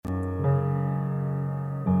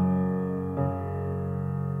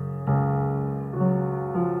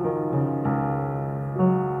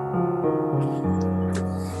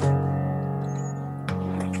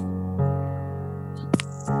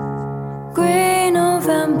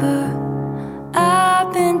November.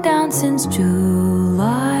 I've been down since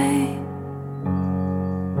July.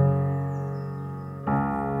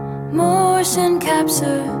 Motion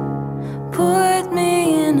capture put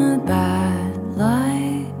me in a bad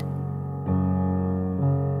light.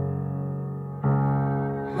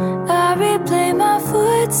 I replay my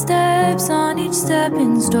footsteps on each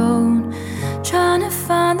stepping stone, trying to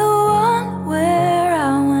find the one where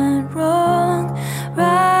I went wrong.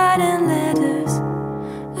 Writing letters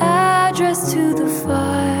addressed to the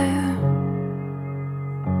fire,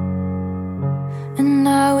 and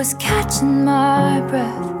I was catching my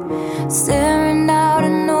breath, staring out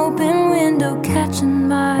an open window, catching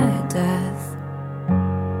my death.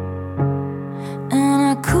 And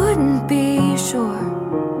I couldn't be sure,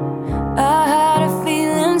 I had a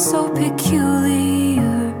feeling so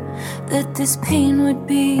peculiar that this pain would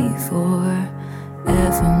be forevermore.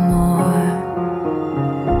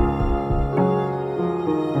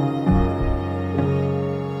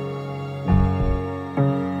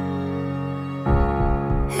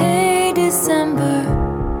 Hey December,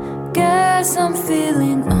 guess I'm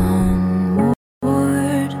feeling unmoored.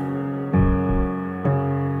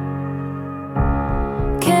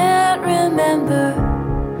 Can't remember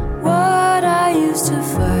what I used to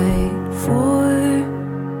fight for.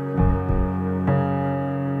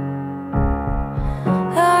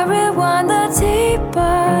 I rewind the tape,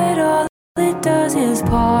 but all it does is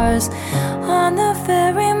pause on the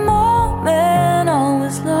very moment all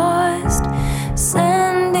was lost,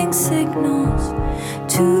 sending signals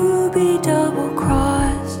to be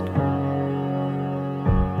double-crossed.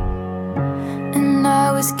 And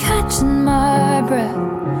I was catching my breath,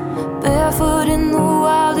 barefoot in the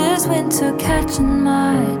wildest winter, catching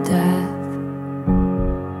my death.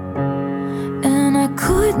 And I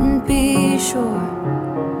couldn't be sure,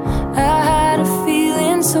 I had a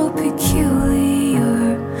feeling so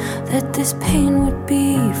peculiar that this pain would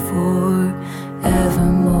be forevermore.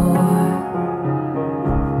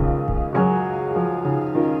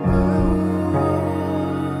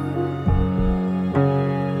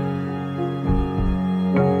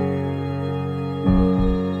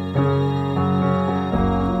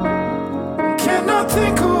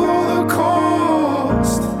 Think of all the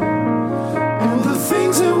cost, all the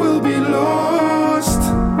things that will be lost.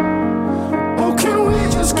 Or can we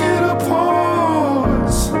just get a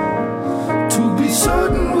pause to be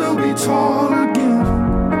certain we'll be tall again?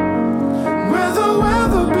 Where the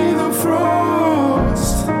weather be the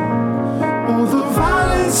frost, or the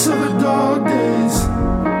violence of the dog days.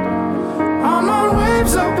 I'm on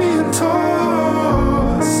waves of being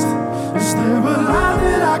tossed. Is there a line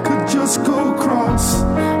that I could just go across?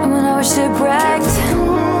 And when I was shipwrecked,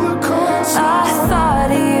 I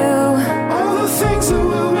thought of you. All the things that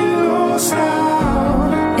will be lost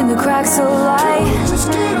now. In the cracks of light, Just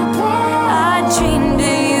get apart. I dreamed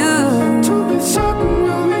of you, To be certain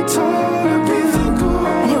we'll be told again.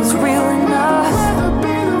 and it was real enough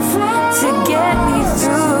to get me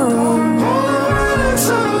through. All the relics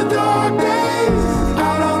of the dark days.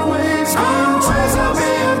 Out on waves,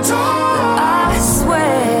 being told. I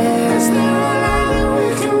swear, Is there a line that we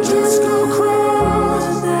can just go across?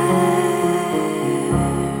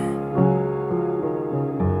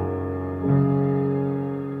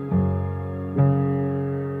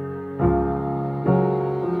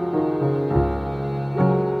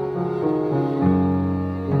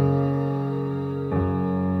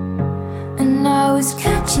 and I was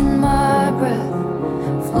catching my breath,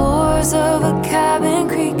 floors of a cabin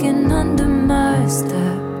creaking under my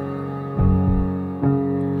step.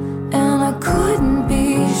 And I couldn't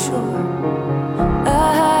be sure,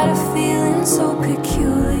 I had a feeling so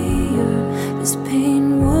peculiar, this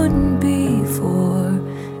pain wouldn't be forevermore.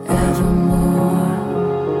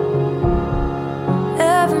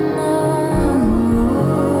 Evermore,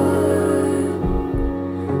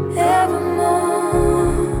 evermore.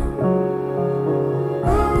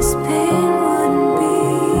 This pain wouldn't be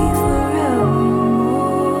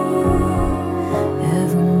forevermore,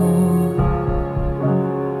 evermore.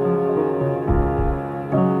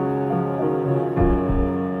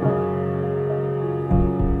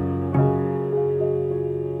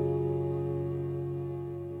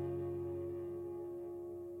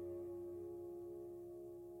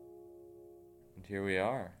 And here we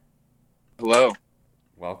are. Hello.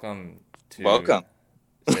 Welcome to Welcome.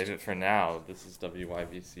 Save It For Now. This is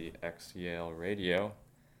WYBC X Yale Radio.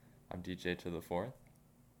 I'm DJ to the fourth.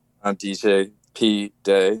 I'm DJ P.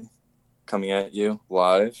 Day, coming at you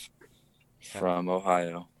live from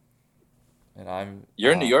Ohio. And I'm...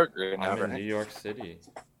 You're in New York right now, I'm in right? New York City.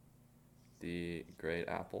 The Great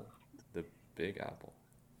Apple. The Big Apple.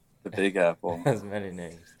 The Big Apple. Has many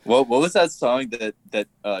names. What was that song that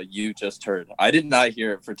you just heard? I did not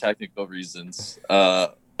hear it for technical reasons.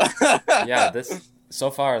 Yeah, so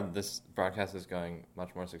far this broadcast is going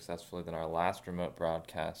much more successfully than our last remote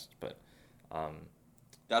broadcast, but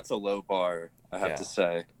that's a low bar, I have to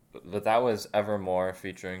say. But that was Evermore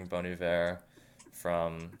featuring Bon Iver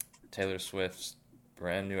from Taylor Swift's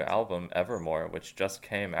brand new album Evermore, which just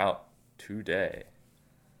came out today.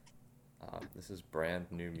 This is brand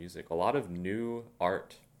new music. A lot of new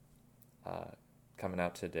art coming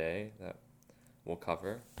out today that we'll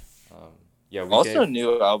cover. A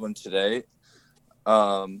new album today.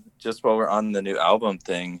 Just while we're on the new album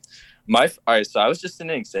thing, all right. So I was just in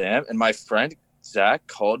an exam, and my friend Zach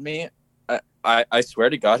called me. I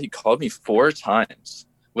swear to God, he called me 4 times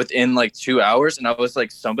within like 2 hours, and I was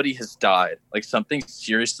like, somebody has died. Like something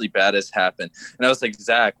seriously bad has happened. And I was like,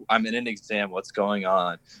 Zach, I'm in an exam. What's going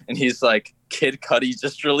on? And he's like, Kid Cudi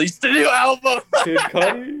just released a new album. Kid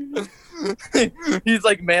Cudi? He's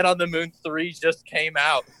like, Man on the Moon 3 just came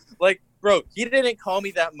out. Like, bro, he didn't call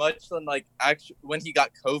me that much when he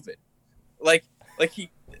got COVID. Like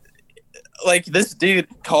this dude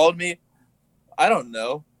called me. I don't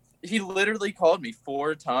know. He literally called me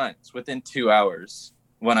 4 times within 2 hours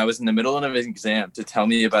when I was in the middle of an exam to tell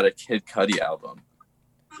me about a Kid Cudi album.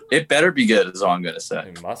 It better be good, is all I'm going to say.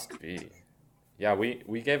 It must be. Yeah,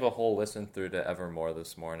 we gave a whole listen through to Evermore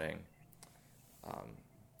this morning.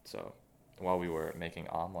 So while we were making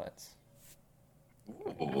omelets.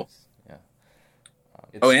 Ooh. Yeah.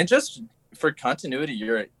 And just for continuity,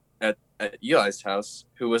 you're at Eli's house,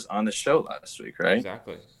 who was on the show last week, right?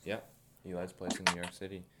 Exactly. Yeah. Eli's place in New York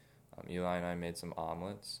City. Eli and I made some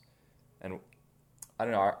omelets, and I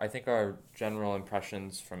don't know. I think our general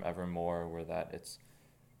impressions from Evermore were that it's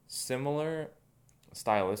similar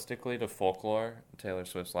stylistically to Folklore, Taylor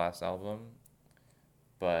Swift's last album,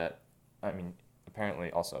 but I mean, apparently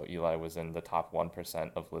also Eli was in the top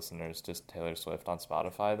 1% of listeners to Taylor Swift on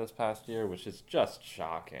Spotify this past year, which is just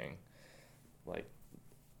shocking. Like,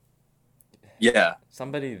 yeah,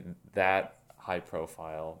 somebody that high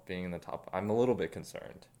profile being in the top, I'm a little bit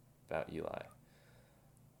concerned about Eli.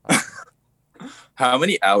 How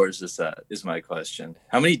many hours is that, is my question.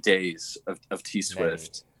 How many days of T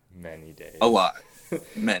Swift? Many days. A lot.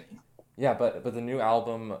 Many. Yeah, but the new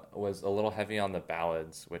album was a little heavy on the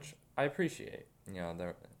ballads, which I appreciate. You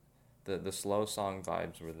know, the slow song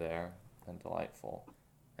vibes were there and delightful.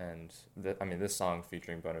 And this song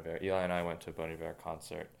featuring Bon Iver. Eli and I went to a Bon Iver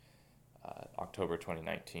concert October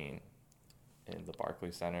 2019 in the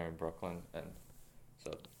Barclays Center in Brooklyn, and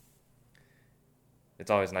so it's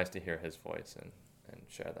always nice to hear his voice and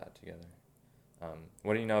share that together.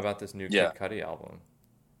 What do you know about this new Kid Cudi album?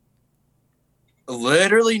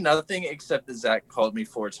 Literally nothing, except that Zach called me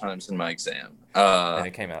 4 times in my exam. And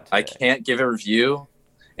it came out today. I can't give a review,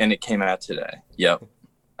 and it came out today. Yep.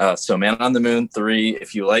 So Man on the Moon 3,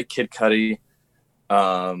 if you like Kid Cudi,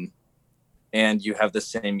 and you have the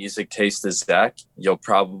same music taste as Zach, you'll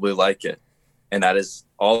probably like it. And that is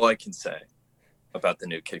all I can say about the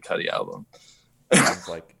new Kid Cudi album. Sounds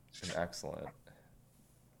like an excellent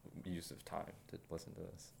use of time to listen to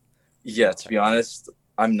this. Yeah, to be honest,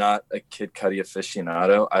 I'm not a Kid Cudi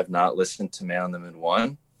aficionado. I've not listened to Man on the Moon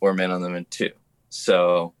 1 or Man on the Moon 2.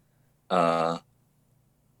 So I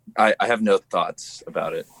have no thoughts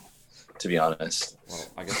about it, to be honest. Well,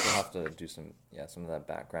 I guess we'll have to do some of that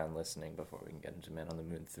background listening before we can get into Man on the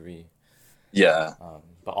Moon 3. Yeah.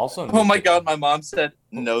 But also... Oh my God, my mom said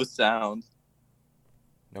no sound.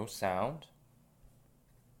 No sound?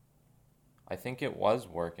 I think it was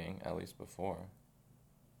working, at least before.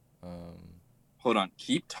 Hold on.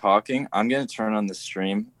 Keep talking. I'm going to turn on the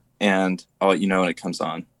stream, and I'll let you know when it comes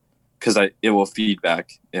on. Because it will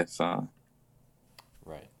feedback if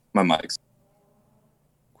right. My mic's...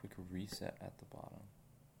 Quick reset at the bottom.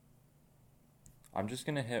 I'm just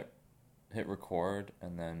going to hit record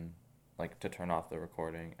and then... like to turn off the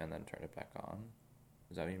recording and then turn it back on.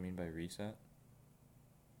 Is that what you mean by reset?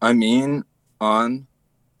 I mean on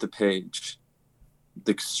the page,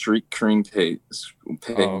 the Street Cream page.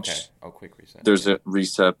 Oh, okay. Oh, quick reset. There's a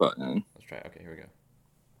reset button. Let's try. Okay, here we go.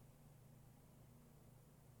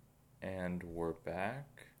 And we're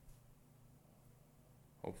back.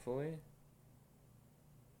 Hopefully.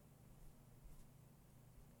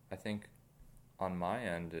 I think on my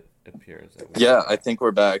end it appears that I think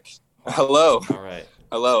we're back. Hello. All right.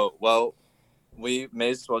 Hello. Well, we may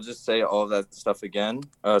as well just say all of that stuff again.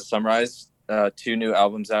 Summarize 2 new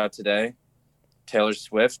albums out today. Taylor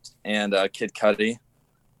Swift and Kid Cudi.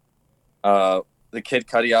 the Kid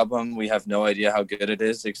Cudi album, we have no idea how good it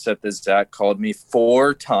is, except that Zach called me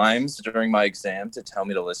 4 times during my exam to tell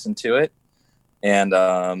me to listen to it. And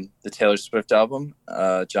the Taylor Swift album,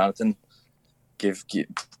 Jonathan,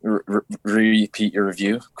 repeat your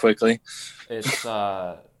review quickly. It's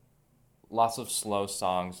lots of slow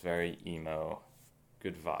songs, very emo,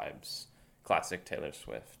 good vibes, classic Taylor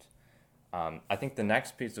Swift. I think the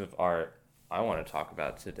next piece of art I want to talk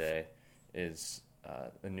about today is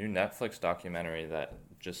a new Netflix documentary that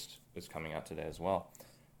just is coming out today as well,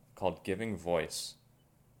 called Giving Voice.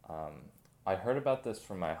 I heard about this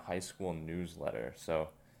from my high school newsletter. So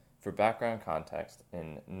for background context,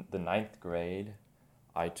 in the 9th grade,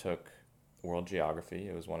 I took world geography.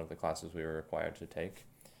 It was one of the classes we were required to take.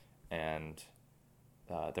 And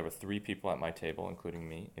there were 3 people at my table, including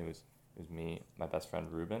me. It was me, my best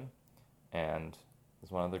friend Ruben, and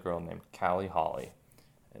there's one other girl named Callie Holly.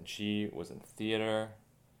 And she was in theater.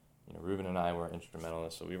 You know, Ruben and I were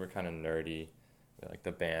instrumentalists, so we were kind of nerdy. We were like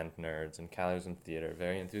the band nerds. And Callie was in theater,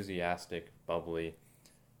 very enthusiastic, bubbly,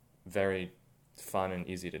 very fun and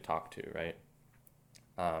easy to talk to, right?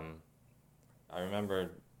 I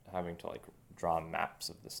remember having to like draw maps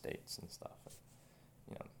of the states and stuff,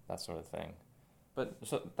 you know, that sort of thing. But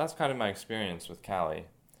so that's kind of my experience with Callie.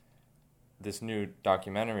 This new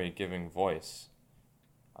documentary, Giving Voice,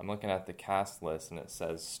 I'm looking at the cast list and it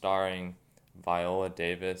says starring Viola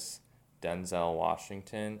Davis, Denzel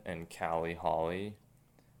Washington, and Callie Holly.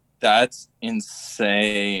 That's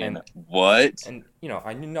insane. What? And you know,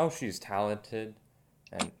 I know she's talented,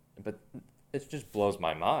 but it just blows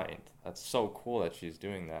my mind. That's so cool that she's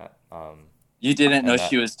doing that. You didn't know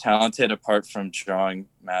she was talented apart from drawing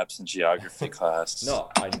maps in geography class. No,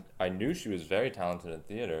 I knew she was very talented in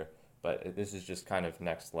theater, but this is just kind of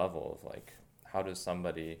next level of like, how does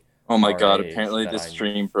somebody... Oh my god, apparently the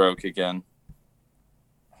stream broke again.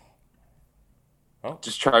 Oh.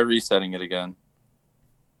 Just try resetting it again.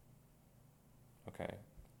 Okay.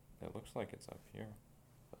 It looks like it's up here.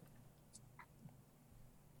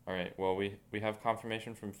 All right, well, we have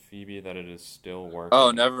confirmation from Phoebe that it is still working.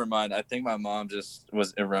 Oh, never mind. I think my mom just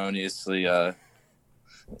was erroneously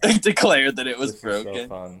declared that it was broken. Is so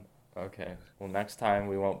fun. Okay. Well, next time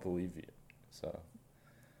we won't believe you. So...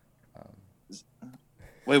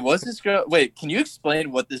 Wait, what's this girl? Wait, can you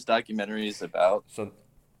explain what this documentary is about? So,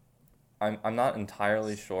 I'm not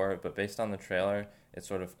entirely sure, but based on the trailer, it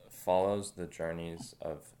sort of follows the journeys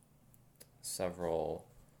of several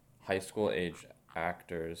high school age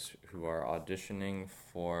actors who are auditioning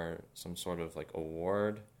for some sort of like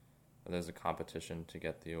award. There's a competition to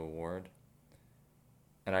get the award,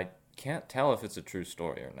 and I can't tell if it's a true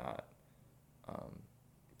story or not,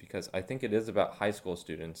 because I think it is about high school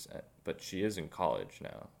students, but she is in college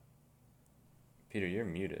now. Peter, you're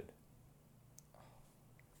muted.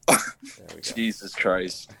 There we go. Jesus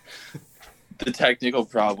Christ. The technical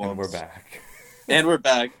problems. And we're back. And we're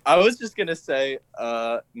back. I was just going to say,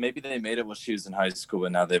 maybe they made it when she was in high school,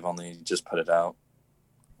 but now they've only just put it out.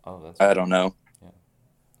 Oh, that's I don't know. Yeah.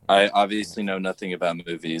 I obviously know nothing about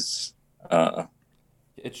movies.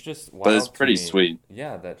 It's just wild, but it's pretty sweet.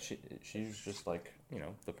 Yeah, that she's just like, you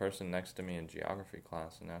know, the person next to me in geography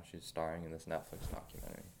class, and now she's starring in this Netflix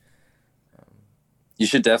documentary. You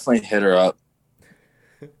should definitely hit her up.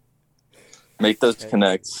 Make those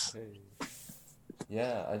connects. Hey.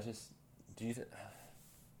 Yeah,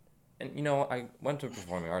 and you know, I went to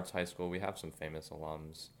performing arts high school. We have some famous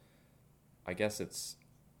alums. I guess it's,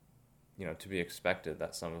 you know, to be expected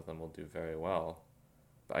that some of them will do very well.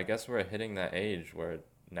 But I guess we're hitting that age where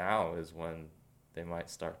now is when they might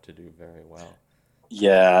start to do very well.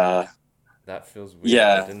 Yeah. That feels weird.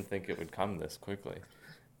 Yeah. I didn't think it would come this quickly.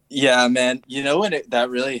 Yeah, man. You know when that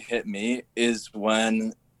really hit me is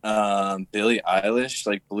when Billie Eilish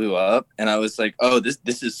like blew up, and I was like, oh,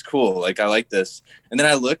 this is cool. Like, I like this. And then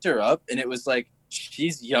I looked her up, and it was like,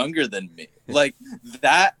 she's younger than me. Like,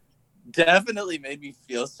 that definitely made me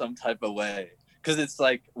feel some type of way. Because it's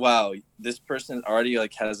like, wow, this person already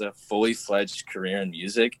like has a fully fledged career in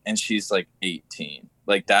music, and she's like 18.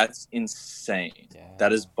 Like, that's insane. Yeah.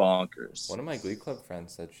 That is bonkers. One of my Glee Club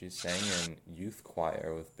friends said she sang in youth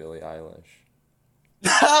choir with Billie Eilish.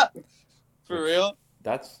 For real?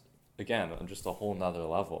 That's, again, just a whole nother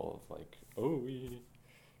level of like, oh, she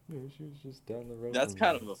was just down the road. That's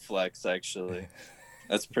kind of a flex, actually.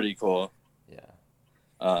 That's pretty cool.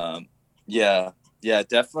 Yeah. Yeah,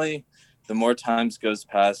 definitely. The more times goes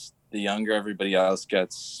past, the younger everybody else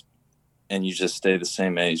gets, and you just stay the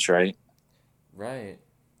same age, right? Right.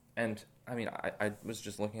 And, I mean, I was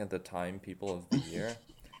just looking at the Time People of the Year.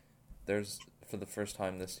 There's, for the first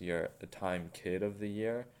time this year, a Time Kid of the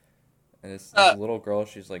Year. And it's this little girl,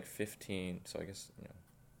 she's like 15, so I guess,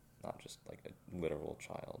 not just like a literal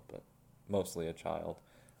child, but mostly a child.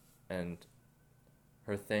 And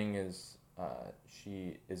her thing is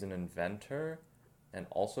she is an inventor and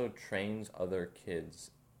also trains other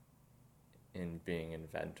kids in being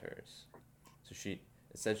inventors. So it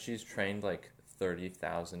said she's trained like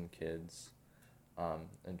 30,000 kids,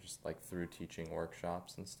 and just like through teaching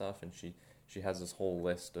workshops and stuff. And she has this whole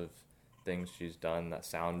list of things she's done that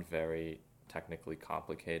sound very technically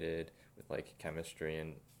complicated with like chemistry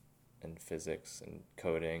and physics and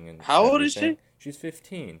coding and how everything. old is she? She's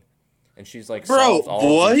 15, and she's like Bro, solved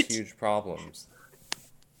all what? of these huge problems.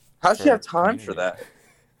 How's she have time for that?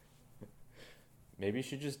 Maybe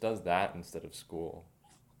she just does that instead of school.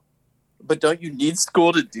 But don't you need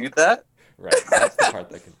school to do that? Right, that's the part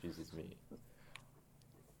that confuses me.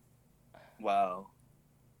 Wow.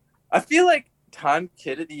 I feel like Time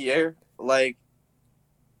Kid of the Year, like,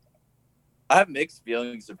 I have mixed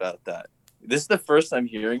feelings about that. This is the first I'm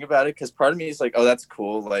hearing about it, because part of me is like, oh, that's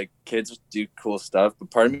cool. Like, kids do cool stuff.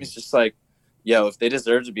 But part of me is just like, yo, if they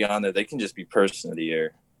deserve to be on there, they can just be Person of the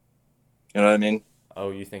Year. You know what I mean?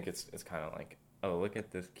 Oh, you think it's kind of like, oh, look at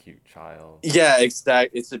this cute child. Yeah,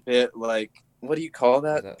 exactly. It's a bit like, what do you call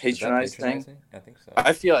that? Is that patronizing? I think so.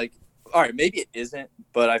 I feel like, all right, maybe it isn't,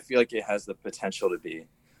 but I feel like it has the potential to be.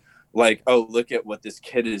 Like, oh, look at what this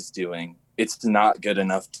kid is doing. It's not good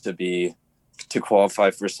enough to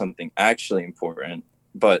qualify for something actually important,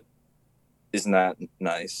 but isn't that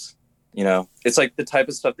nice? You know, it's like the type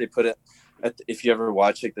of stuff they put if you ever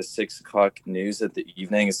watch like the 6 o'clock news at the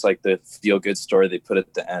evening, it's like the feel good story they put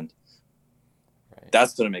at the end. Right.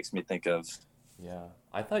 That's what it makes me think of. Yeah.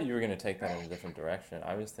 I thought you were going to take that in a different direction.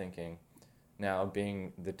 I was thinking now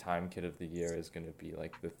being the Time Kid of the Year is going to be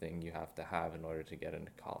like the thing you have to have in order to get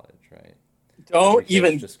into college, right? Don't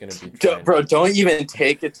even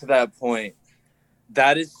take it to that point.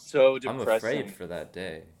 That is so depressing. I'm afraid for that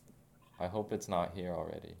day. I hope it's not here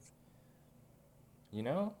already. You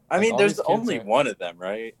know? I mean, there's only one of them,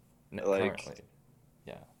 right? Like, currently.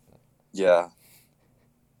 Yeah. Yeah.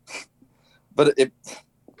 But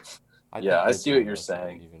I see what you're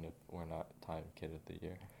saying. saying. Even if we're not Time Kid of the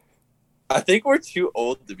Year. I think we're too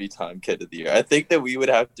old to be Time Kid of the Year. I think that we would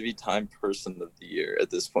have to be Time Person of the Year at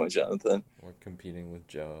this point, Jonathan. We're competing with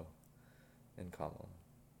Joe and Kamala.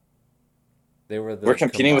 We're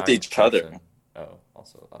competing with each other. Oh,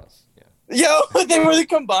 also us, yeah. Yo, they were the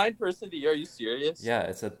combined Person of the Year. Are you serious? Yeah,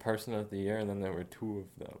 it said Person of the Year, and then there were 2 of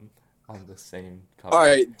them on the same cover. All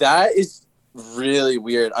right, that is really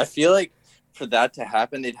weird. I feel like for that to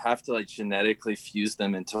happen, they'd have to like genetically fuse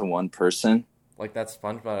them into one person. Like that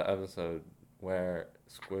SpongeBob episode where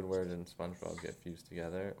Squidward and SpongeBob get fused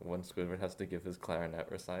together. One Squidward has to give his clarinet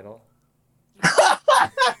recital.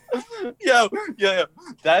 Yo.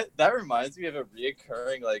 That reminds me of a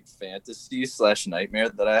reoccurring like fantasy / nightmare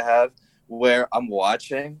that I have where I'm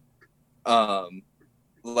watching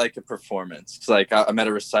like a performance. Like I'm at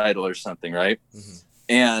a recital or something, right? Mm-hmm.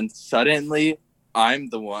 And suddenly I'm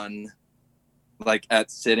the one like at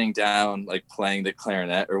sitting down, like playing the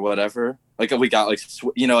clarinet or whatever. Like we got like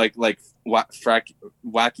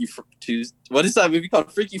wacky Tuesday. What is that movie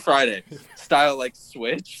called? Freaky Friday style, like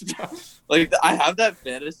switch. Like I have that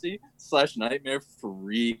fantasy / nightmare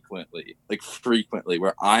frequently,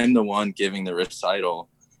 where I'm the one giving the recital,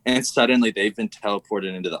 and suddenly they've been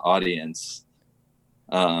teleported into the audience.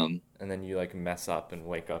 And then you like mess up and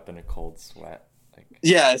wake up in a cold sweat.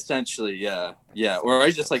 Yeah, essentially, yeah. Or I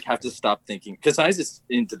just like have to stop thinking because I just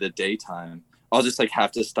into the daytime. I'll just like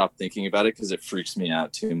have to stop thinking about it because it freaks me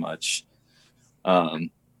out too much.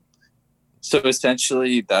 So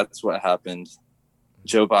essentially, that's what happened.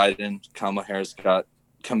 Joe Biden, Kamala Harris got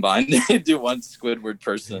combined into one Squidward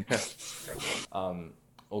person.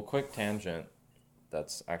 Well, quick tangent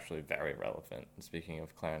that's actually very relevant. Speaking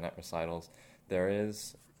of clarinet recitals, there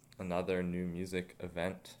is another new music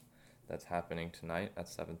event that's happening tonight at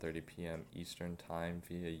 7:30 p.m. Eastern Time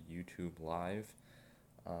via YouTube Live.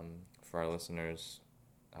 For our listeners,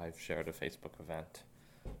 I've shared a Facebook event.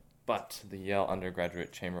 But the Yale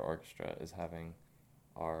Undergraduate Chamber Orchestra is having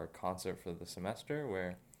our concert for the semester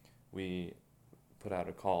where we put out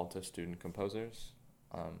a call to student composers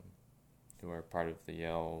who are part of the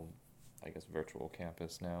Yale, virtual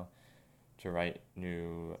campus now, to write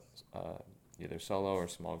new either solo or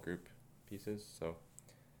small group pieces. So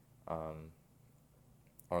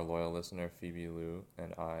our loyal listener Phoebe Liu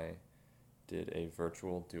and I did a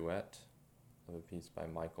virtual duet of a piece by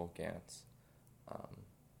Michael Gantz,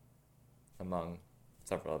 among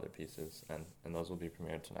several other pieces, and those will be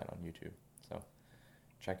premiered tonight on YouTube. So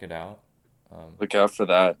check it out. Look out for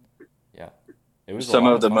that. Yeah. some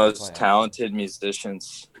of the most talented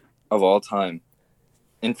musicians of all time.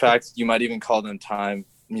 In fact, you might even call them Time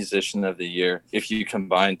Musician of the Year if you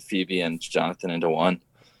combined Phoebe and Jonathan into one.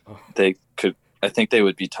 They could. I think they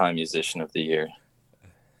would be Time Musician of the Year.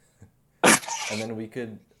 And then we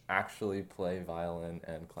could actually play violin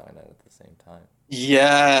and clarinet at the same time.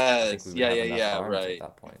 Yes. Yeah. Right. At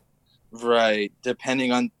that point. Right.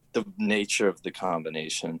 Depending on the nature of the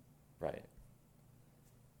combination. Right.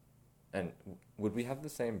 And would we have the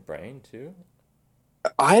same brain too?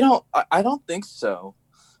 I don't think so.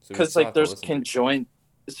 Because like there's conjoined.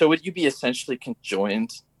 So would you be essentially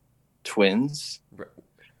conjoined twins? Right.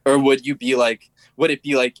 Or would it be like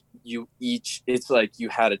you each, it's like you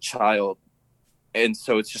had a child and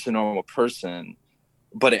so it's just a normal person,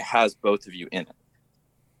 but it has both of you in it?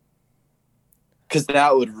 Because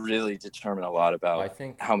that would really determine a lot about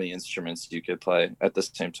how many instruments you could play at the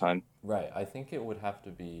same time. Right. I think it would have to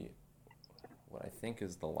be what I think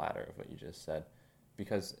is the latter of what you just said.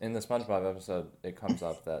 Because in the SpongeBob episode, it comes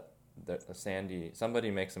up that somebody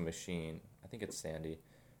makes a machine, I think it's Sandy,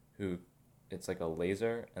 it's like a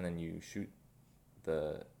laser, and then you shoot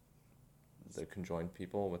the conjoined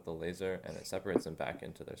people with the laser, and it separates them back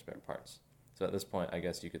into their spare parts. So at this point, I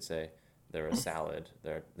guess you could say they're a salad.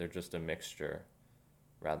 They're just a mixture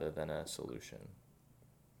rather than a solution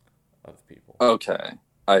of people. Okay,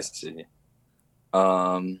 I see.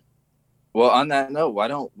 Well, on that note, why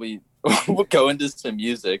don't we'll go into some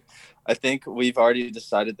music. I think we've already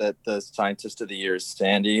decided that the Scientist of the Year is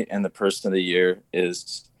Sandy, and the Person of the Year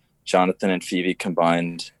is Jonathan and Phoebe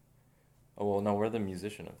combined. Oh, well, no, we're the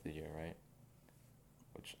Musician of the Year, right?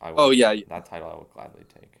 Which that title I would gladly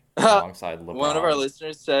take. Alongside LeBron. One of our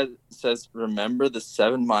listeners says, remember the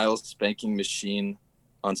 7 mile spanking machine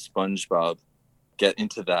on SpongeBob. Get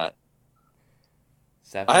into that.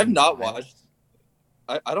 I have not watched.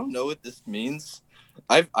 I don't know what this means.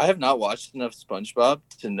 I have not watched enough SpongeBob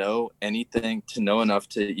to know anything, to know enough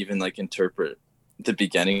to even like interpret the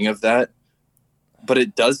beginning of that. But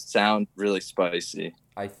it does sound really spicy.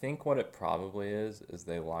 I think what it probably is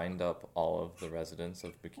they lined up all of the residents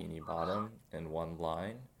of Bikini Bottom in one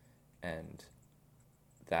line, and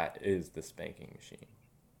that is the spanking machine.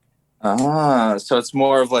 So it's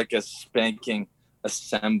more of like a spanking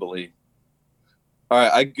assembly. All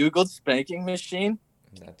right, I Googled spanking machine.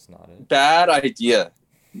 That's not it. Bad idea.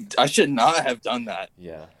 I should not have done that.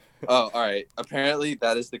 Yeah. Oh, all right. Apparently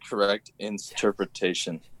that is the correct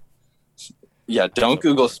interpretation. Yeah, don't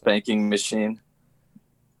Google spanking machine.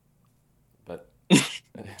 But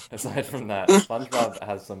aside from that, SpongeBob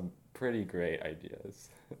has some pretty great ideas.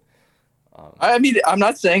 I mean, I'm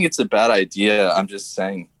not saying it's a bad idea. I'm just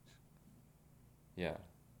saying. Yeah.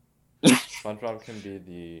 SpongeBob can be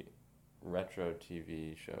the retro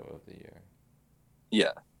TV show of the year.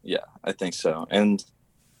 Yeah, I think so. And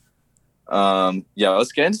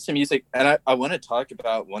let's get into some music. And I want to talk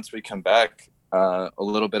about, once we come back, a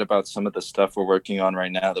little bit about some of the stuff we're working on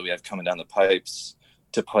right now that we have coming down the pipes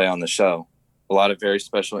to play on the show. A lot of very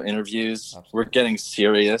special interviews. Absolutely. We're getting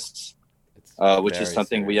serious, which is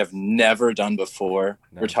something serious we have never done before.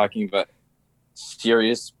 Never. We're talking about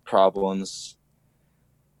serious problems.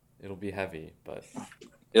 It'll be heavy, but...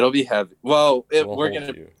 It'll be heavy. Well, we're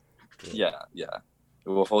going to... Yeah.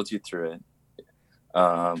 We'll hold you through it.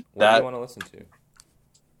 What do you want to listen to?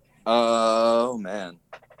 Oh, man.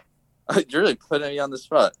 You're really putting me on the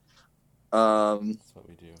spot. That's what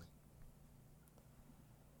we do.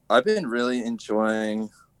 I've been really enjoying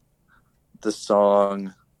the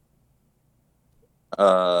song.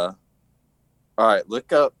 All right,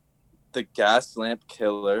 look up the Gas Lamp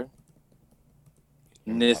Killer,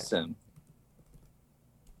 Nissan.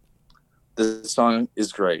 This song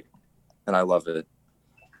is great, and I love it.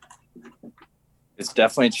 It's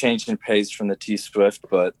definitely changing pace from the T-Swift,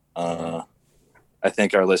 but I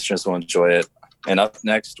think our listeners will enjoy it. And up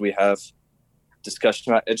next, we have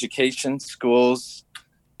discussion about education, schools,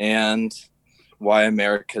 and why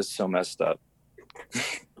America's so messed up.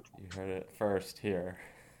 You heard it first here.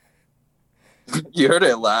 You heard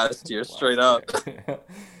it last year, straight up.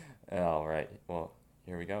 All right. Well,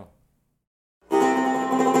 here we go.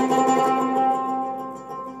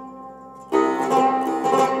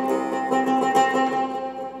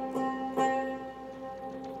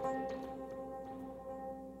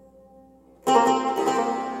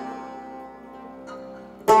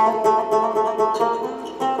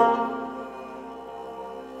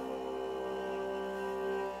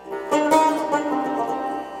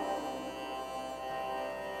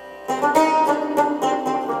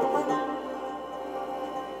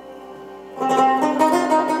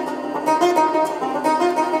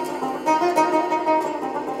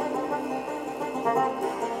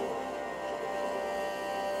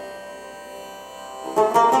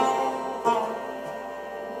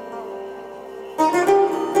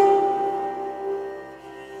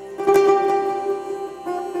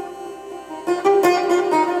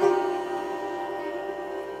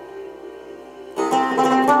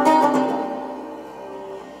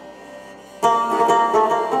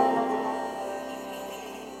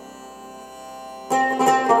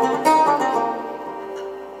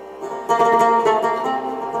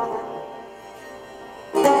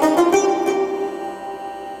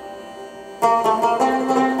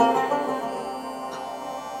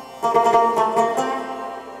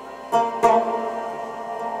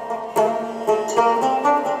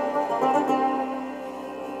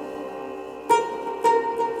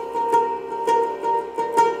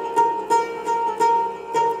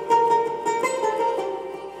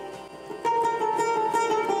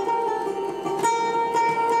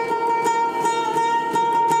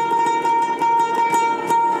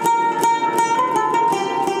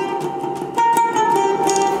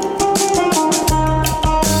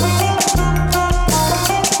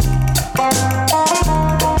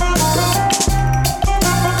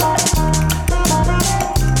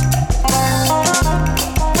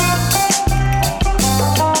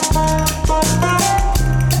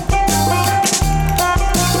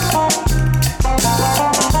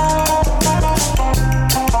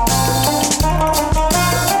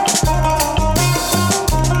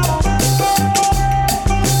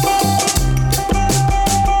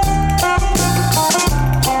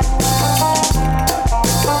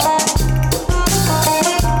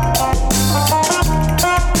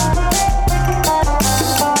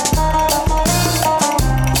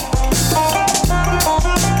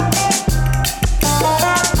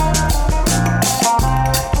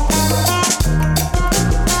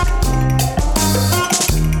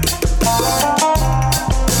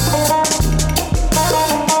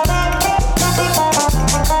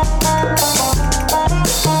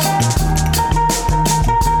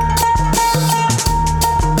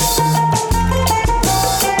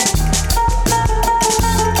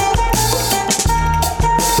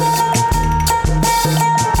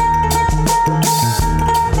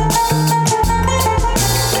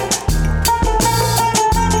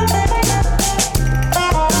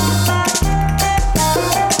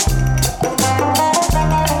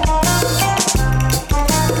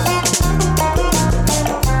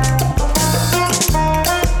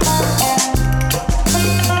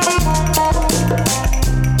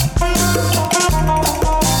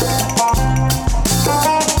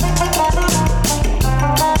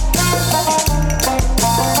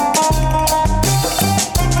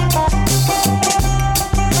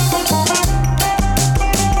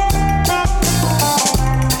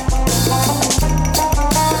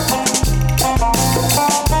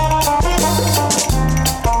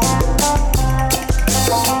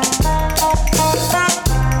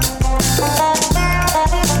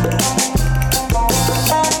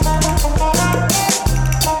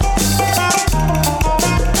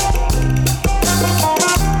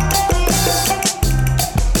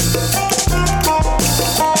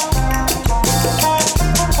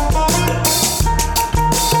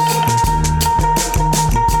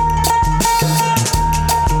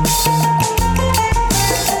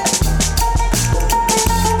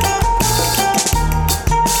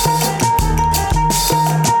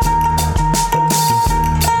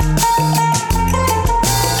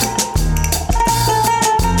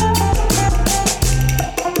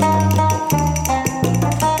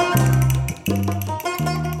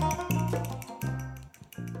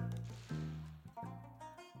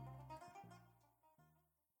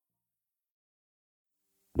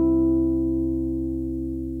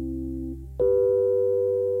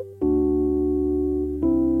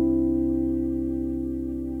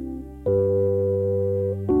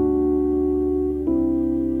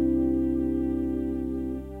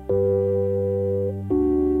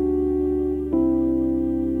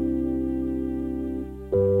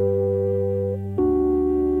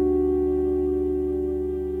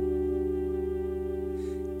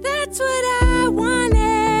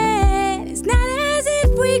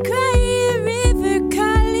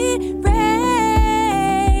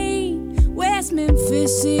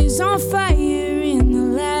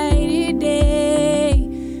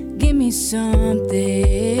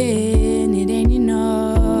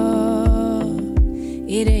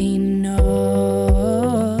 it ain't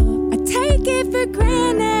enough. I take it for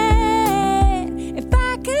granted. If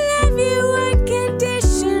I could love you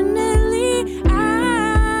unconditionally,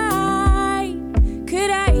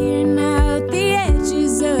 could iron out the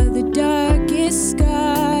edges of the darkest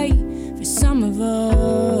sky. For some of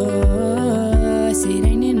us, it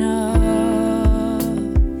ain't enough.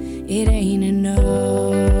 It ain't enough.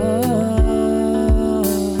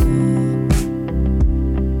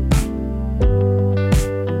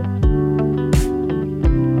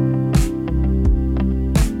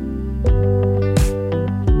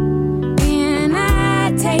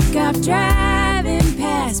 Driving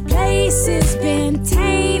past places been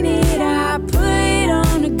tainted, I put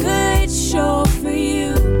on a good show for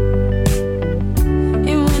you.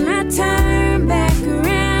 And when I turn back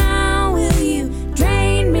around, will you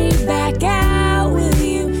drain me back out? Will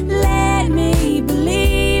you let me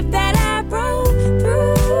believe that I broke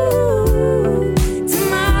through?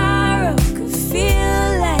 Tomorrow could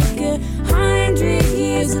feel like 100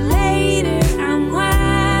 years later. I'm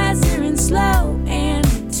wiser and slow and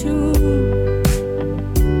tuned.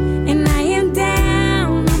 And I am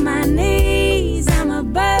down on my knees. I'm a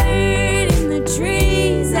bird in the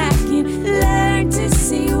trees. I can learn to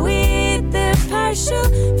see with the partial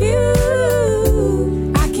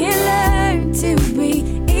view. I can learn to be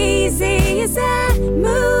easy as I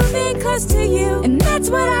move in close to you. And that's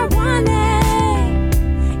what I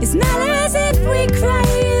wanted. It's not as if we cry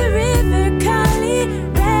a river, call it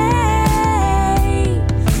rain.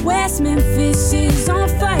 West Memphis is on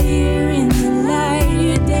fire in the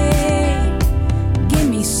light of day. Give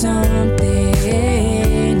me something, it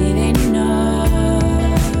ain't enough.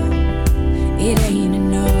 It ain't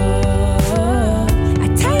enough. I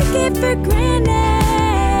take it for granted.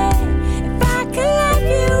 If I could love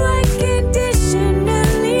you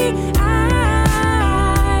unconditionally,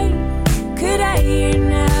 could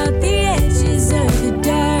iron out the edges of the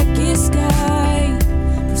darkest sky.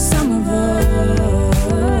 For some of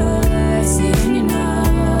us, it ain't enough.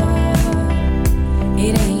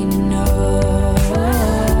 It ain't enough.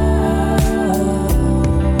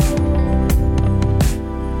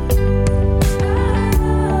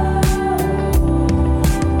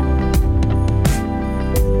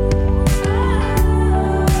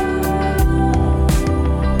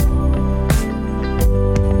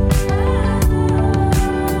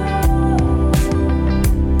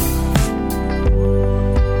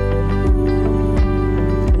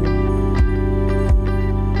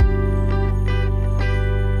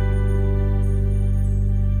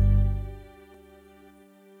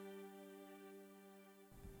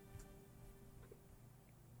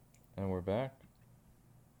 And we're back.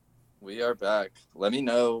 We are back. Let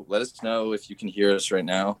us know if you can hear us right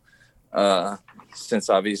now. Since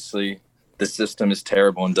obviously the system is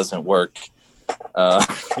terrible and doesn't work.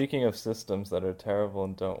 Speaking of systems that are terrible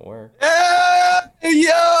and don't work. Yo!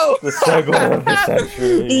 The segue of the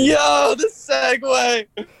century. Yo, the segue!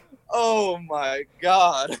 Oh my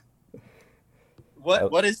god.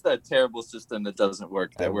 What is that terrible system that doesn't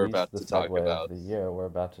work that we're about to talk about? The year we're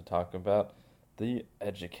about to talk about the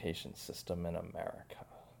education system in America.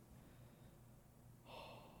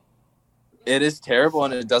 It is terrible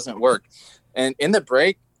and it doesn't work. And in the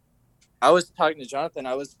break, I was talking to Jonathan.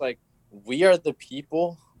 I was like, we are the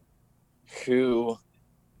people who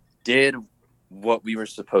did what we were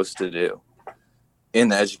supposed to do in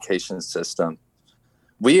the education system.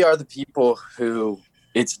 We are the people who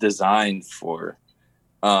it's designed for.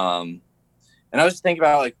 And I was thinking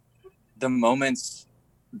about like the moments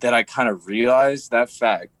that I kind of realized that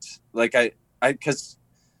fact. Like because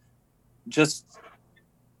just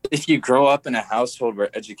if you grow up in a household where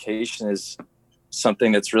education is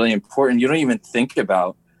something that's really important, you don't even think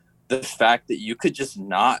about the fact that you could just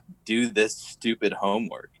not do this stupid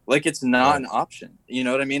homework. Like it's not an option. You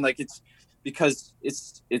know what I mean? Like it's because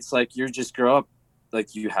it's like you just grow up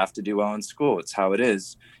like you have to do well in school. It's how it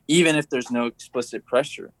is. Even if there's no explicit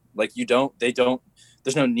pressure, like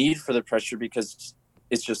there's no need for the pressure because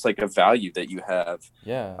it's just like a value that you have.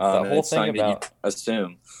 Yeah. The whole thing about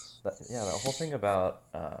assume. The whole thing about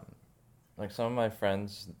like some of my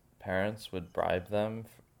friends' parents would bribe them,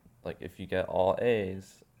 like if you get all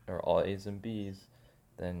A's or all A's and B's,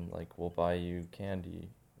 then like we'll buy you candy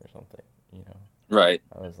or something, you know. Right.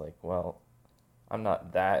 I was like, well, I'm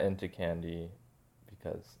not that into candy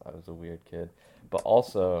because I was a weird kid, but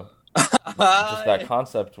also just that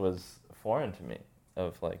concept was foreign to me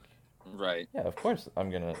of like, right. Yeah, of course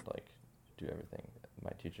I'm gonna like do everything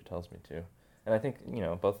my teacher tells me to. And I think, you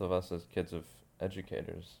know, both of us as kids of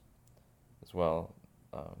educators as well,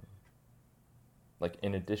 like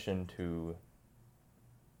in addition to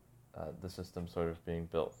the system sort of being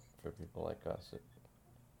built for people like us.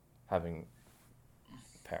 Having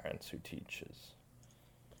parents who teach is,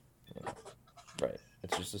 right.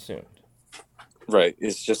 It's just assumed. Right.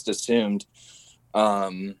 It's just assumed.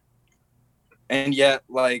 And yet,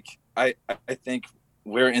 like, I think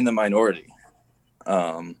we're in the minority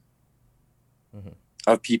of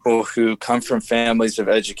people who come from families of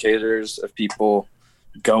educators, of people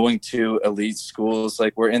going to elite schools.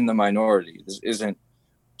 Like, we're in the minority. This isn't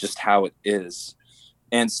just how it is.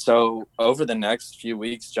 And so over the next few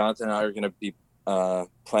weeks, Jonathan and I are going to be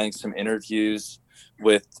playing some interviews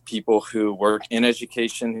with people who work in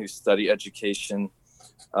education, who study education.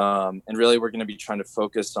 And really, we're going to be trying to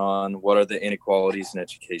focus on what are the inequalities in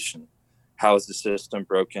education? How is the system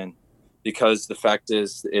broken? Because the fact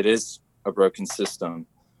is, it is a broken system.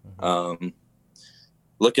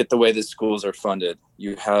 Look at the way that schools are funded.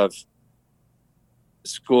 You have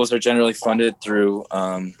schools are generally funded through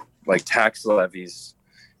like tax levies.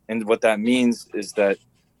 And what that means is that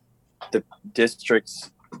the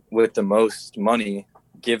districts with the most money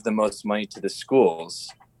give the most money to the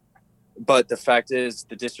schools. But the fact is,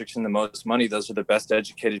 the districts in the most money, those are the best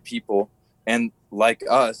educated people. And like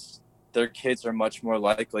us, their kids are much more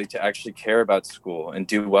likely to actually care about school and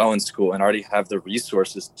do well in school and already have the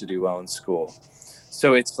resources to do well in school.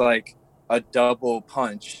 So it's like a double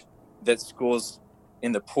punch that schools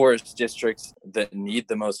in the poorest districts that need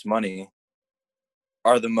the most money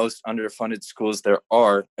are the most underfunded schools there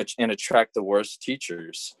are and attract the worst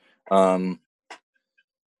teachers. So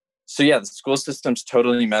yeah, the school system's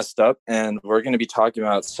totally messed up, and we're going to be talking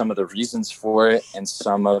about some of the reasons for it and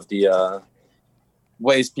some of the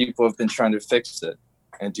ways people have been trying to fix it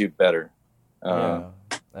and do better. And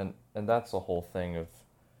that's the whole thing of,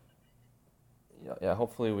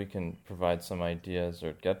 hopefully we can provide some ideas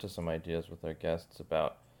or get to some ideas with our guests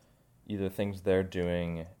about either things they're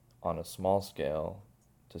doing on a small scale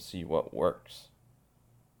to see what works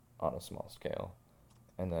on a small scale,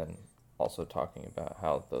 and then also talking about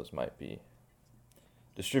how those might be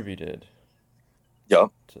distributed to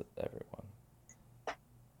everyone.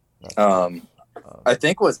 I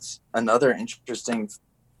think what's another interesting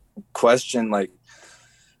question, like,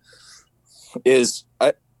 is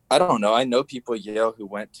I don't know. I know people at Yale who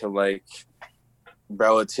went to like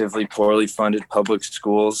relatively poorly funded public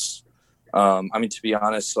schools. I mean, to be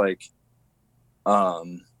honest, like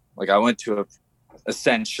I went to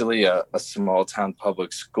essentially a small town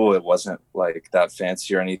public school. It wasn't like that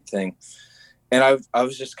fancy or anything. And I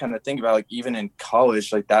was just kind of thinking about, like, even in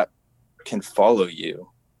college, like, that can follow you.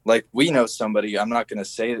 Like, we know somebody, I'm not going to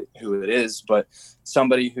say who it is, but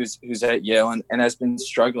somebody who's at Yale and has been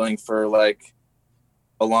struggling for like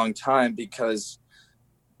a long time because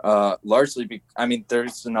largely,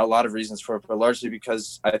 there's a lot of reasons for it, but largely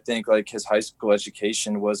because I think like his high school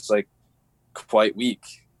education was like quite weak.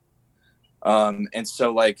 And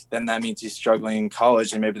so like, then that means he's struggling in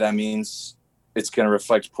college, and maybe that means it's going to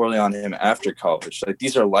reflect poorly on him after college. Like,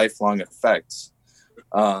 these are lifelong effects.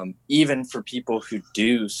 Even for people who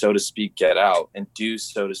do, so to speak, get out and do,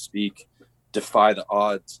 so to speak, defy the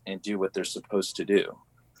odds and do what they're supposed to do.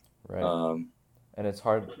 Right. And it's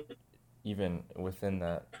hard, even within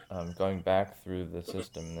that, going back through the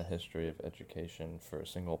system and the history of education for a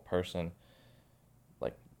single person,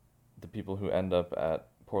 like the people who end up at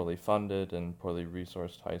poorly funded and poorly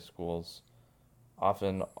resourced high schools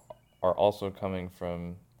often are also coming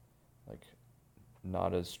from like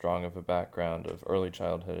not as strong of a background of early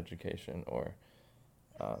childhood education or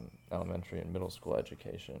elementary and middle school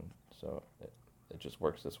education. So it just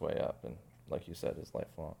works this way up, and like you said, is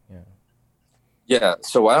lifelong. Yeah.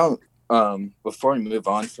 So why don't, before we move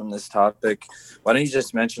on from this topic, why don't you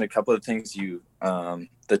just mention a couple of things the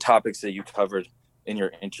topics that you covered in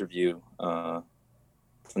your interview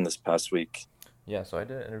from this past week? Yeah, so I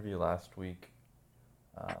did an interview last week.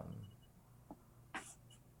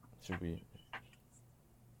 Should we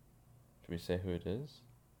say who it is?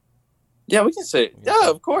 Yeah, we can say. Yeah,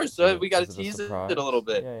 of course. We got to tease it a little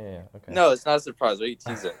bit. Yeah. Okay. No, it's not a surprise. We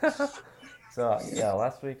tease it. So yeah,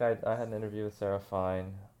 last week I had an interview with Sarah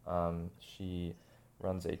Fine. She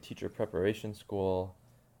runs a teacher preparation school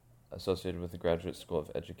associated with the Graduate School of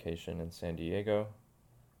Education in San Diego.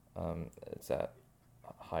 It's at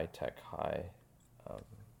High Tech High.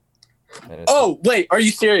 Oh, wait, are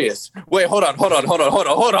you serious? Wait, hold on. Run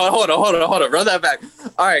that back.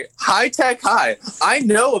 All right, High Tech High. I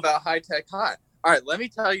know about High Tech High. All right, let me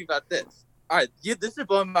tell you about this. All right, this is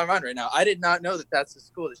blowing my mind right now. I did not know that that's the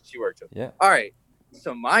school that she worked with. Yeah. All right,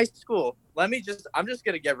 so my school, I'm just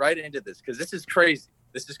going to get right into this because this is crazy.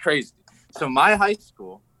 So my high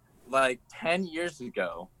school, like 10 years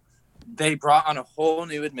ago, they brought on a whole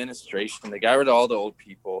new administration. They got rid of all the old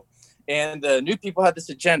people, and the new people had this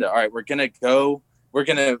agenda. All right, we're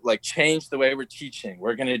gonna like change the way we're teaching.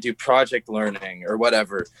 We're gonna do project learning or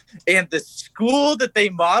whatever. And the school that they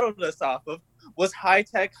modeled us off of was High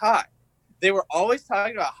Tech High. They were always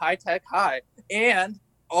talking about High Tech High, and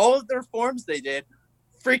all of the reforms they did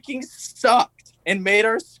freaking sucked and made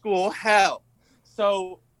our school hell.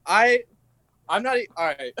 So I'm not all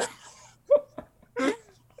right.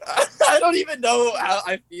 I don't even know how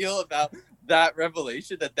I feel about that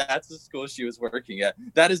revelation that that's the school she was working at.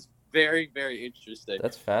 That is very, very interesting.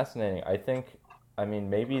 That's fascinating. I mean,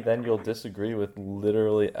 maybe then you'll disagree with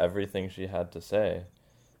literally everything she had to say.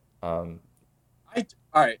 All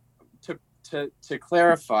right. To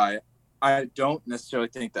clarify, I don't necessarily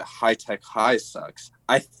think that High Tech High sucks.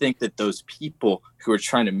 I think that those people who are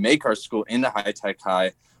trying to make our school into High Tech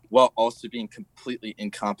High while also being completely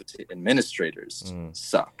incompetent administrators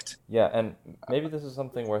sucked. Yeah, and maybe this is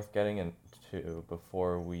something worth getting into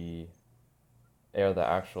before we air the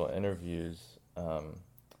actual interviews.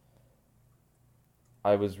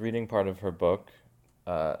 I was reading part of her book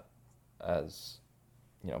as,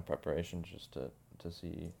 preparation just to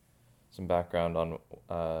see some background on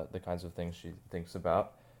the kinds of things she thinks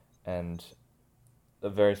about. And a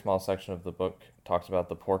very small section of the book talks about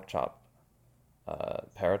the pork chop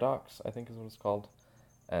paradox, I think is what it's called.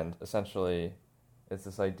 And essentially, it's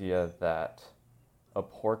this idea that a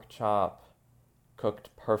pork chop cooked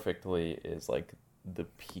perfectly is like the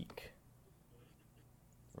peak,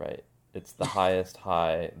 right? It's the highest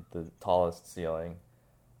high, the tallest ceiling.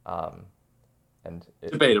 And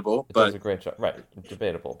debatable, it but does a great job, right?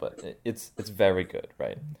 Debatable, but it's very good,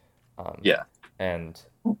 right? Yeah. And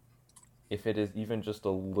if it is even just a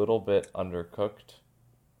little bit undercooked,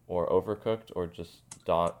 or overcooked, or just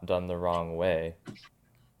done the wrong way,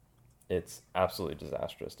 it's absolutely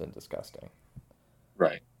disastrous and disgusting.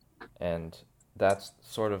 Right. And that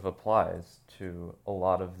sort of applies to a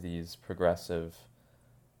lot of these progressive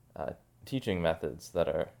teaching methods that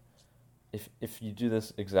are, if you do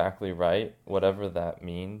this exactly right, whatever that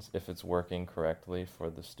means, if it's working correctly for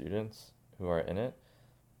the students who are in it,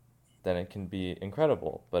 then it can be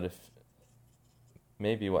incredible. But if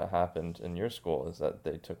maybe what happened in your school is that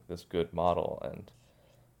they took this good model and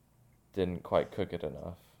didn't quite cook it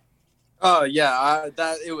enough. Oh yeah,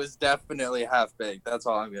 it was definitely half baked. That's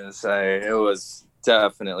all I'm gonna say. It was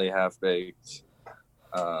definitely half baked.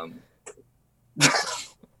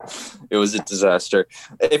 It was a disaster.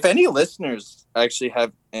 If any listeners actually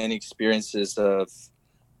have any experiences of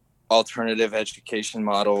alternative education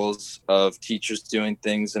models, of teachers doing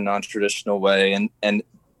things in a non-traditional way, and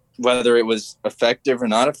whether it was effective or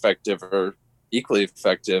not effective or equally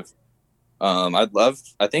effective, I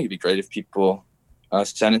think it'd be great if people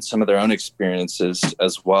send in some of their own experiences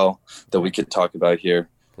as well that we could talk about here.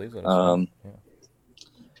 Please.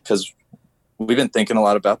 Because we've been thinking a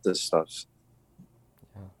lot about this stuff.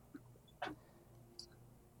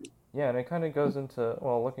 Yeah, and it kind of goes into,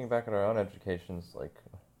 looking back at our own educations, like,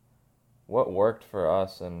 what worked for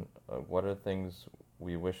us and what are things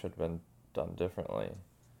we wish had been done differently,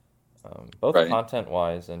 both right.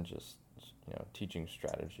 content-wise and just, teaching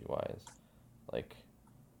strategy-wise. Like,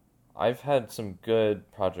 I've had some good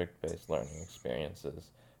project-based learning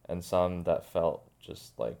experiences and some that felt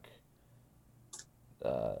just like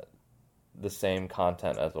the same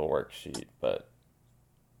content as a worksheet, but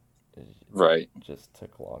right, just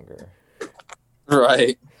took longer.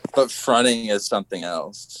 Right, but fronting is something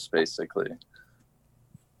else, basically.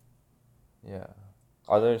 Yeah.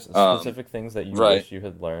 Are there specific things that you wish you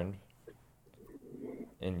had learned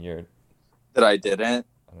in your... that I didn't?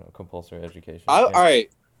 I don't know, compulsory education? All right.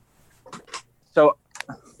 So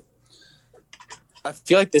I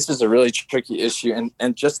feel like this is a really tricky issue,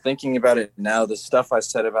 and just thinking about it now, the stuff I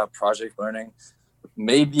said about project learning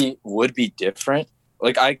maybe would be different.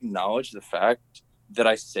 Like, I acknowledge the fact that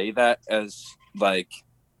I say that as like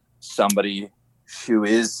somebody who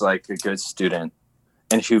is like a good student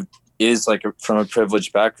and who is like from a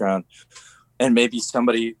privileged background, and maybe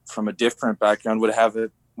somebody from a different background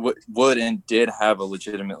would and did have a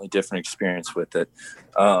legitimately different experience with it.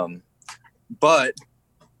 But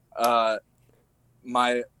the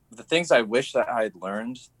things I wish that I had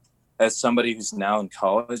learned as somebody who's now in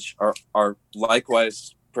college are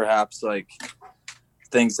likewise perhaps like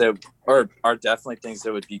things that are definitely things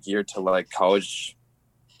that would be geared to like college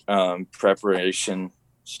preparation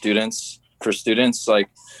students. Like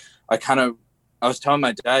I was telling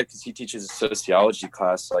my dad, because he teaches a sociology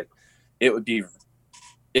class, like it would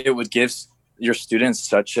give your students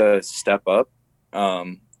such a step up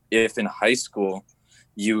if in high school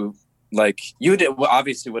you like you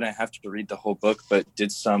obviously wouldn't have to read the whole book, but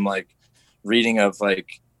did some like reading of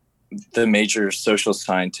like the major social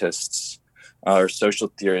scientists or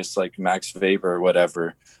social theorists like Max Weber or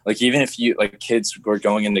whatever. Like even if you like kids were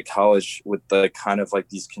going into college with the kind of like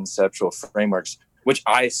these conceptual frameworks, which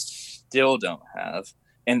I still don't have,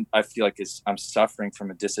 and I feel like I'm suffering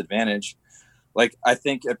from a disadvantage. Like I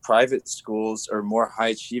think at private schools or more high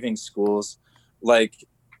achieving schools, like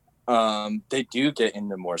they do get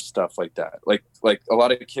into more stuff like that. Like a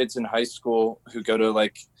lot of kids in high school who go to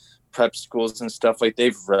like prep schools and stuff, like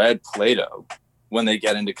they've read Plato when they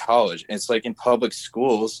get into college. And it's like in public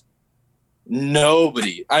schools,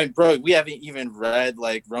 we haven't even read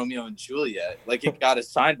like Romeo and Juliet. Like it got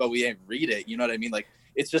assigned, but we didn't read it. You know what I mean? Like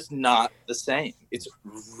it's just not the same. It's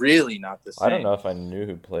really not the same. I don't know if I knew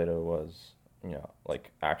who Plato was. You know,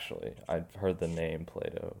 like actually, I've heard the name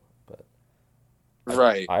Plato, but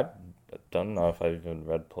I don't know if I've even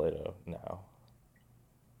read Plato now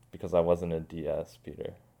because I wasn't a DS,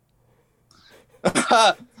 Peter.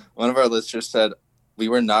 One of our listeners said we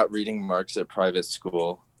were not reading Marx at private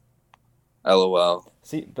school. LOL.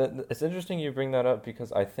 See, but it's interesting you bring that up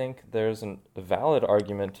because I think there's a valid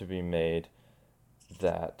argument to be made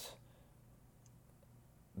that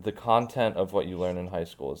the content of what you learn in high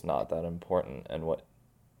school is not that important, and what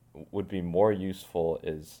would be more useful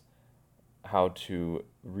is how to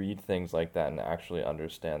read things like that and actually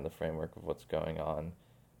understand the framework of what's going on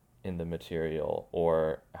in the material,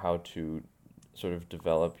 or how to sort of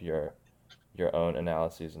develop your own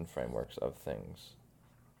analyses and frameworks of things.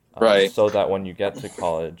 Right. So that when you get to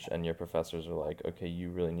college and your professors are like, okay, you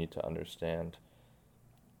really need to understand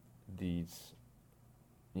these,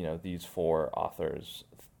 these four authors'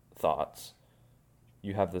 thoughts,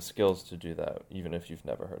 you have the skills to do that, even if you've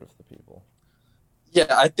never heard of the people.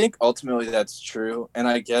 Yeah, I think ultimately that's true. And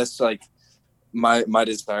I guess like my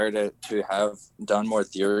desire to have done more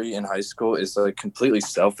theory in high school is like completely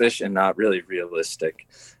selfish and not really realistic.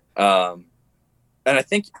 And I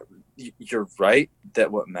think you're right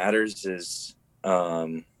that what matters is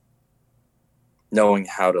knowing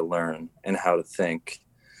how to learn and how to think.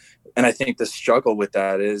 And I think the struggle with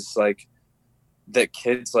that is like that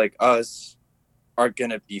kids like us are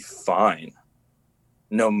going to be fine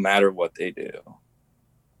no matter what they do.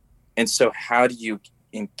 And so how do you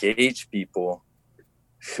engage people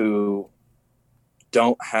who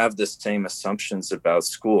don't have the same assumptions about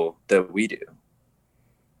school that we do?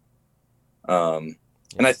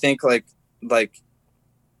 And I think like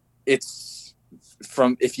it's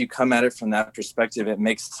from, if you come at it from that perspective, it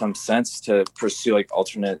makes some sense to pursue like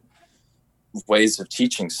alternate ways of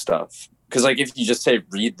teaching stuff. Because like if you just say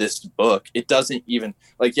read this book, it doesn't even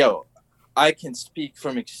like, I can speak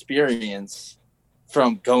from experience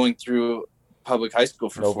from going through public high school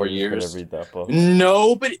for 4 years. Read that book.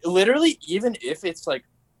 No, but literally, even if it's like,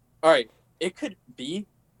 all right, it could be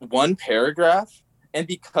one paragraph, and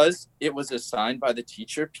because it was assigned by the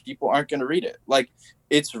teacher, people aren't going to read it. Like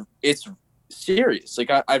it's serious. Like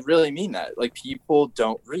I really mean that. Like people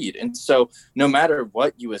don't read, and so no matter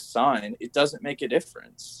what you assign, it doesn't make a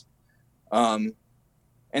difference. And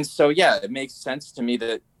so it makes sense to me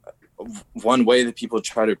that one way that people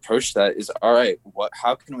try to approach that is, all right,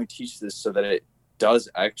 how can we teach this so that it does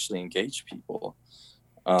actually engage people?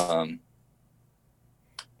 And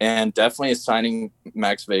definitely assigning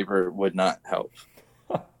Max Weber would not help.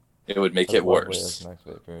 It would make it worse. Max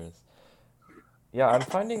Weber is. Yeah, I'm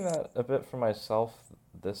finding that a bit for myself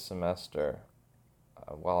this semester.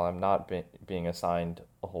 While I'm not being assigned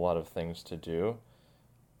a whole lot of things to do,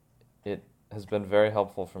 it has been very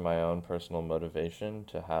helpful for my own personal motivation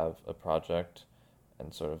to have a project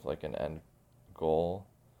and sort of like an end goal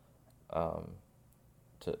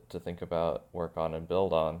to think about, work on, and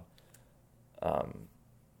build on.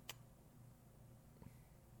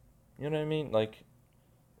 You know what I mean? Like,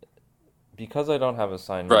 because I don't have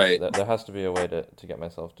assignments, right, there has to be a way to get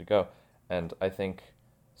myself to go. And I think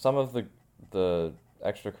some of the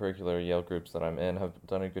extracurricular Yale groups that I'm in have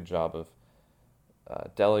done a good job of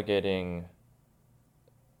delegating,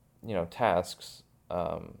 tasks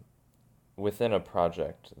within a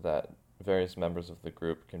project that various members of the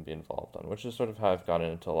group can be involved on, which is sort of how I've gotten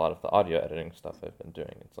into a lot of the audio editing stuff I've been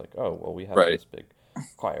doing. It's like, oh, well, we have this big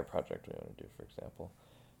choir project we want to do, for example.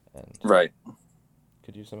 And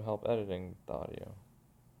could use some help editing the audio.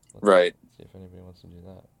 Let's see if anybody wants to do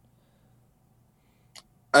that.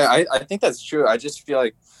 I think that's true. I just feel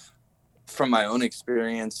like from my own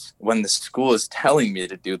experience, when the school is telling me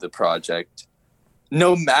to do the project,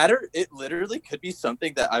 no matter, it literally could be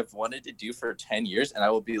something that I've wanted to do for 10 years, and I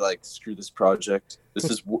will be like, screw this project. This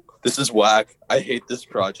is whack. I hate this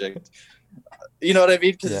project. You know what I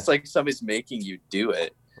mean? Because Yeah. it's like somebody's making you do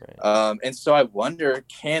it. Right. And so I wonder,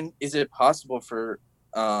 is it possible for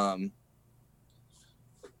for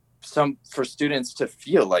students to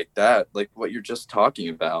feel like that, like what you're just talking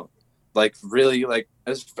about, like really like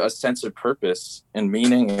a sense of purpose and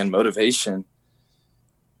meaning and motivation,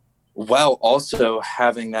 while also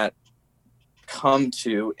having that come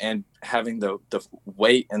to and having the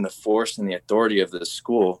weight and the force and the authority of the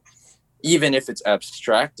school, even if it's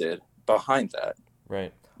abstracted behind that.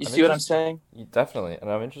 Right. You see what I'm saying? Definitely. And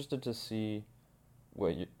I'm interested to see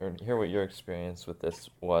or hear what your experience with this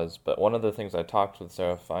was. But one of the things I talked with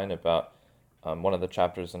Sarah Fine about, one of the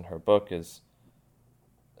chapters in her book it's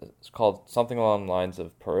called something along the lines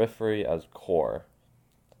of periphery as core.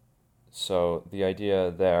 So the idea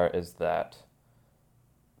there is that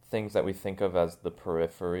things that we think of as the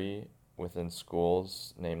periphery within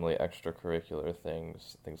schools, namely extracurricular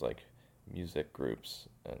things like music groups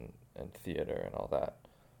and theater and all that,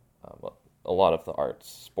 a lot of the arts,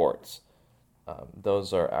 sports,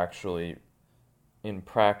 those are actually, in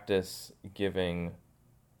practice, giving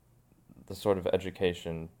the sort of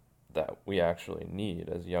education that we actually need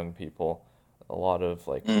as young people. A lot of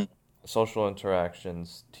like social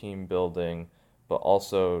interactions, team building, but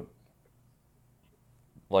also,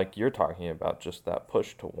 like you're talking about, just that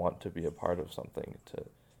push to want to be a part of something, to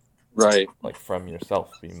right, like from yourself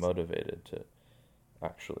be motivated to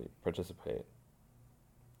actually participate.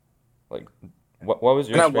 Like, what was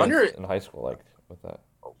your experience in high school like with that?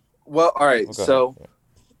 Well, all right, so yeah.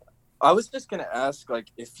 I was just going to ask, like,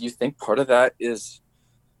 if you think part of that is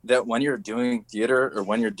that when you're doing theater, or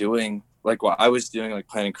when you're doing like what I was doing, like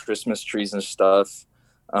planting Christmas trees and stuff,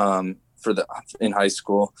 in high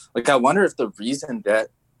school, like I wonder if the reason that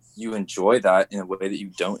you enjoy that in a way that you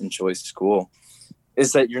don't enjoy school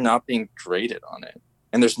is that you're not being graded on it,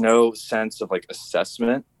 and there's no sense of like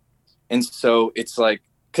assessment. And so it's like,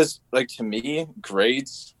 because like to me,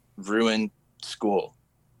 grades ruin school,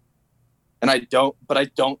 and I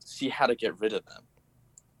don't see how to get rid of them.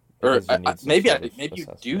 Or maybe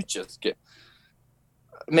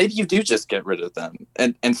you do just get rid of them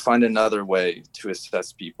and find another way to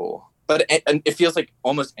assess people. But and it feels like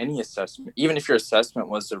almost any assessment, even if your assessment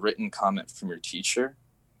was a written comment from your teacher,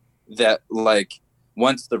 that like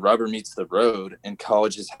once the rubber meets the road and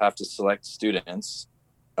colleges have to select students,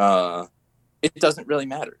 it doesn't really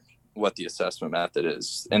matter what the assessment method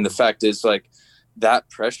is. And the fact is, like, that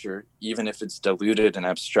pressure, even if it's diluted and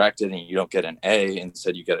abstracted and you don't get an A,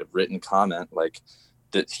 instead you get a written comment like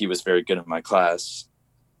that he was very good in my class,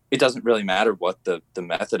 it doesn't really matter what the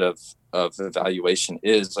method of evaluation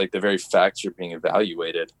is. Like, the very fact you're being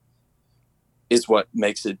evaluated is what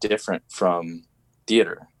makes it different from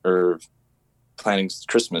theater or planting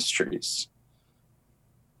Christmas trees.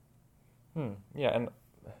 Yeah, and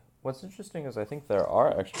what's interesting is I think there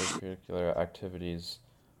are extracurricular activities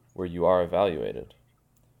where you are evaluated,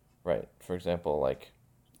 right? For example, like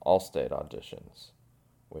All-State auditions,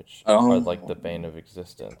 which are like the bane of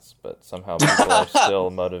existence, but somehow people are still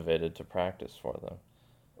motivated to practice for them.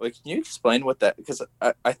 Wait, can you explain what that, because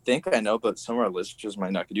I think I know, but some of our listeners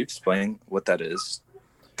might not. Could you explain what that is?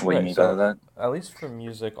 What you mean by that? At least for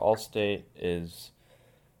music, All-State is,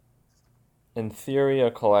 in theory,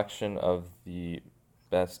 a collection of the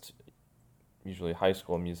best, usually high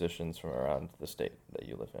school musicians from around the state that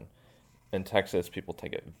you live in. In Texas, people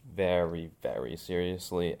take it very, very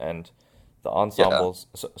seriously, and the ensembles,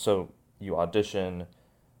 so you audition,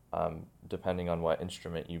 depending on what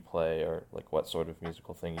instrument you play or like what sort of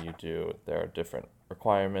musical thing you do, there are different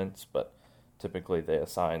requirements, but typically they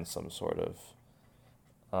assign some sort of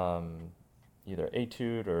either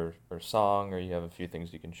etude or song, or you have a few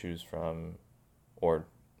things you can choose from, or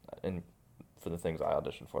for the things I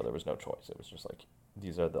auditioned for, there was no choice. It was just like,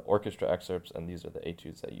 these are the orchestra excerpts and these are the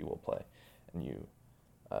etudes that you will play. And you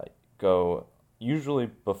go,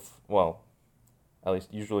 usually, at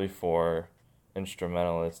least usually for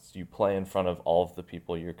instrumentalists, you play in front of all of the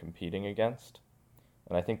people you're competing against.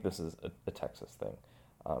 And I think this is a Texas thing.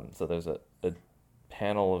 So there's a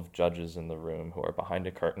panel of judges in the room who are behind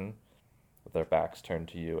a curtain with their backs turned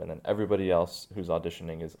to you, and then everybody else who's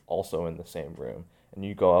auditioning is also in the same room. And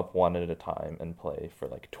you go up one at a time and play for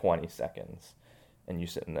like 20 seconds, and you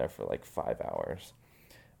sit in there for like 5 hours.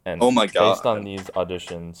 And oh my God. Based on these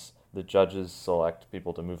auditions, the judges select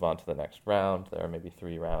people to move on to the next round. There are maybe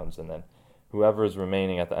 3 rounds, and then whoever is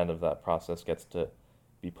remaining at the end of that process gets to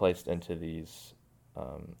be placed into these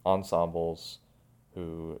ensembles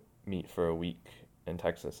who meet for a week. In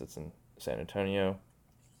Texas, it's in San Antonio,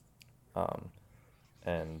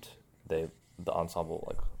 and the ensemble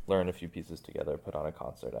like learn a few pieces together, put on a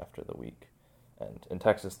concert after the week. And in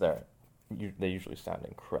Texas, they're they usually sound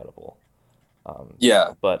incredible.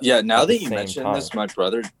 But now that you mention this,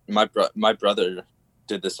 my brother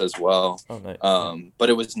did this as well. Oh, nice. But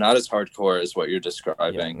it was not as hardcore as what you're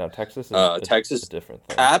describing. No, Texas is Texas a different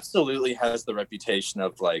thing. Absolutely has the reputation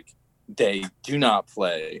of like they do not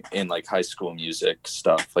play in like high school music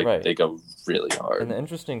stuff. Like right. They go really hard. And the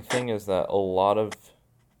interesting thing is that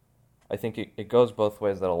I think it goes both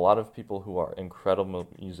ways, that a lot of people who are incredible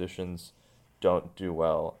musicians don't do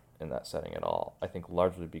well in that setting at all. I think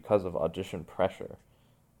largely because of audition pressure,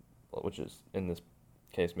 which is in this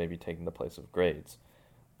case maybe taking the place of grades.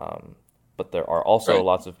 But there are also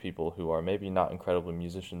lots of people who are maybe not incredible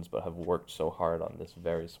musicians but have worked so hard on this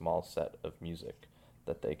very small set of music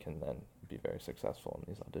that they can then be very successful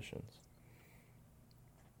in these auditions.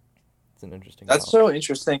 It's an interesting That's so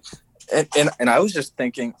interesting. And I was just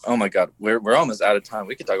thinking, oh my God, we're almost out of time.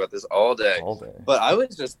 We could talk about this all day. But I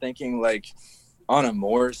was just thinking, like, on a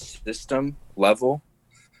more system level,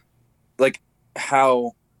 like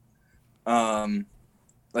how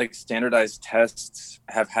like standardized tests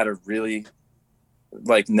have had a really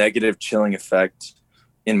like negative chilling effect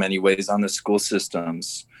in many ways on the school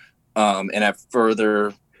systems, and have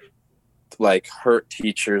further like hurt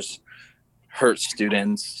teachers, hurt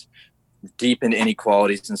students, deepened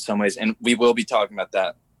inequalities in some ways. And we will be talking about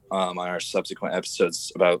that on our subsequent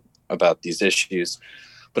episodes about these issues.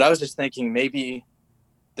 But I was just thinking maybe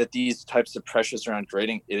that these types of pressures around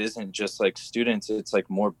grading, it isn't just like students, it's like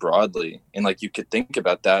more broadly. And like you could think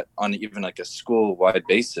about that on even like a school-wide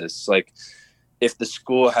basis. Like if the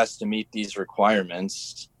school has to meet these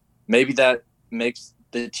requirements, maybe that makes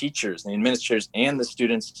the teachers, the administrators, and the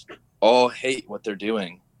students all hate what they're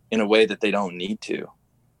doing in a way that they don't need to.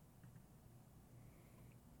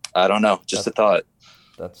 I don't know, just a thought.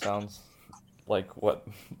 That sounds like what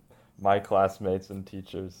my classmates and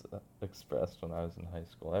teachers expressed when I was in high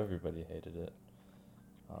school. Everybody hated it.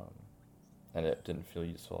 And it didn't feel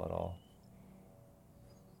useful at all.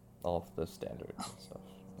 All of the standards and stuff.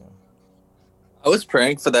 Yeah. I was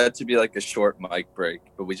praying for that to be like a short mic break,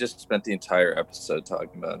 but we just spent the entire episode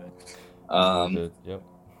talking about it. Yep.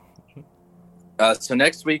 So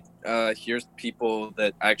next week, here's people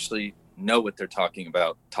that actually know what they're talking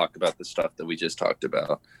about, talk about the stuff that we just talked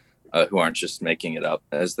about, who aren't just making it up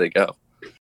as they go.